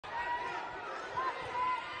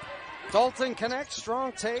Dalton connects,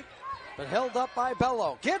 strong take, but held up by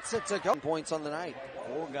Bello. Gets it to go. Points on the night.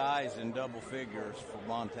 4 guys in double figures for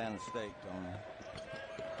Montana State, Tony.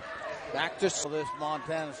 Back to this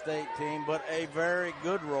Montana State team, but a very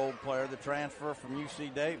good role player, the transfer from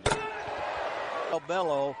UC Davis.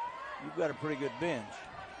 Bello, you've got a pretty good bench.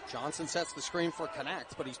 Johnson sets the screen for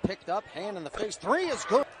Knecht, but he's picked up, hand in the face. 3 is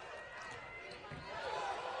good.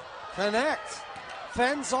 Knecht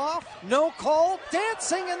fends off, no call,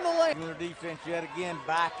 dancing in the lane. Their defense yet again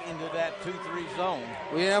back into that 2-3 zone.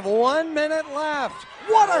 We have 1 minute left.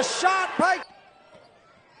 What a shot by...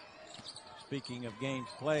 Speaking of games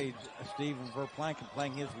played, Stephen Verplanken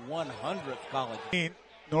playing his 100th college.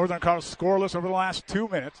 Northern Colorado scoreless over the last 2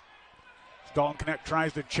 minutes. Dalton Knecht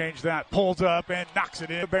tries to change that, pulls up and knocks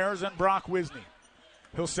it in. The Bears and Brock Wisney.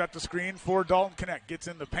 He'll set the screen for Dalton Knecht. Gets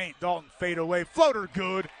in the paint. Dalton fade away. Floater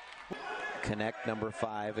good. Knecht, number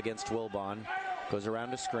 5 against Wilbon. Goes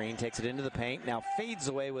around the screen, takes it into the paint, now fades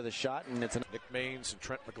away with a shot, and it's Nick Maines and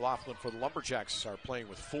Trent McLaughlin for the Lumberjacks are playing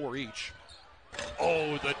with 4 each.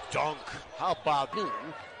 Oh, the dunk. How about it?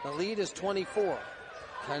 The lead is 24.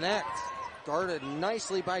 Knecht guarded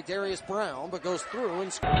nicely by Darius Brown, but goes through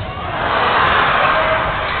and scores.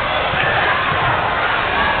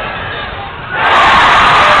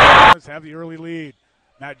 Have the early lead.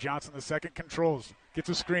 Matt Johnson, the second, controls. Gets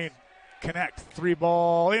a screen. Knecht, 3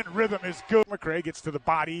 ball in rhythm is good. McRae gets to the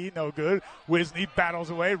body, no good. Wisney battles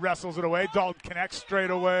away, wrestles it away. Dalton Knecht straight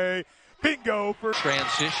away. Bingo for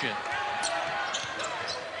transition.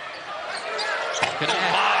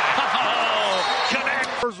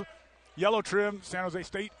 Knecht. Yellow trim, San Jose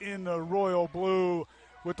State in the royal blue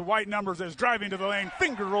with the white numbers as driving to the lane,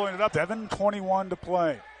 finger rolling it up. 7:21 to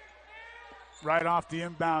play. Right off the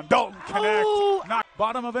inbound, Dalton Knecht, knock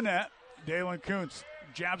bottom of the net. Dalen Kuntz,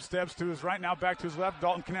 jab steps to his right, now back to his left.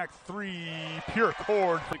 Dalton Knecht, 3, pure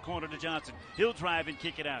cord. The corner to Johnson. He'll drive and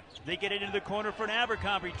kick it out. They get it into the corner for an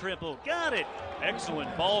Abercrombie triple. Got it.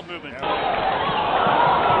 Excellent ball movement.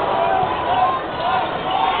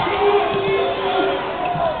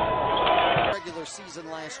 Regular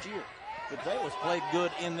season last year. Davis played good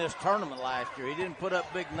in this tournament last year. He didn't put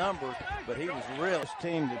up big numbers, but he was real. This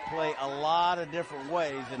team to play a lot of different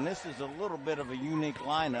ways, and this is a little bit of a unique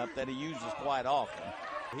lineup that he uses quite often.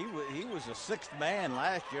 He was a 6th man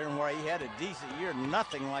last year, and where he had a decent year,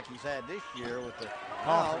 nothing like he's had this year with the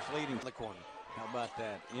conference leading the corner. How about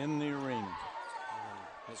that? In the arena.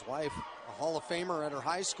 His wife, a Hall of Famer at her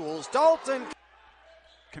high school, is Dalton.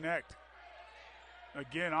 Knecht.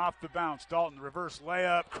 Again, off the bounce. Dalton, reverse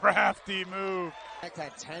layup, crafty move. Knecht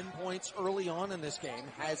had 10 points early on in this game,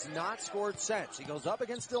 has not scored since. He goes up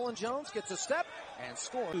against Dylan Jones, gets a step, and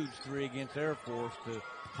scores. Huge 3 against Air Force to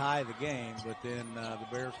tie the game, but then the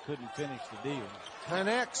Bears couldn't finish the deal.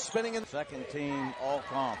 Knecht spinning in. Second team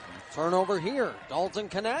all-conference. Turnover here. Dalton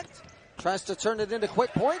Knecht tries to turn it into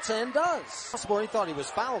quick points and does. He thought he was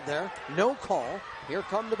fouled there. No call. Here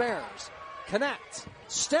come the Bears. Knecht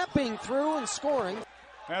stepping through and scoring.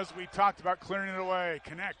 As we talked about clearing it away,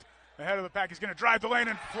 Knecht ahead of the pack. He's going to drive the lane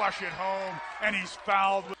and flush it home, and he's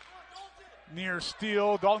fouled. Near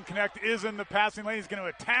steal. Dalton Knecht is in the passing lane. He's going to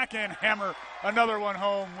attack and hammer another one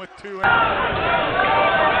home with 2.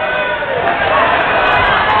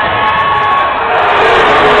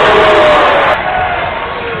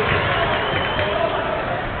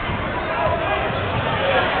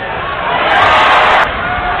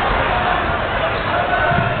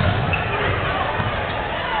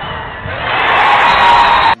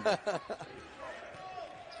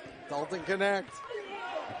 Dalton Knecht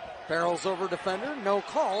barrels over defender, no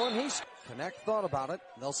call, and Knecht thought about it.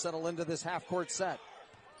 They'll settle into this half-court set.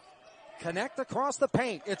 Knecht across the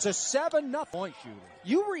paint. It's a 7-0 point shooter.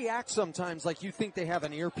 You react sometimes like you think they have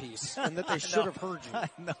an earpiece and that they should have heard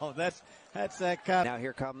you. No, that's that kind. Now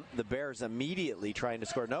here come the Bears immediately trying to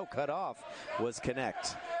score. No, cut off was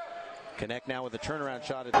Knecht. Knecht now with a turnaround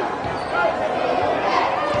shot at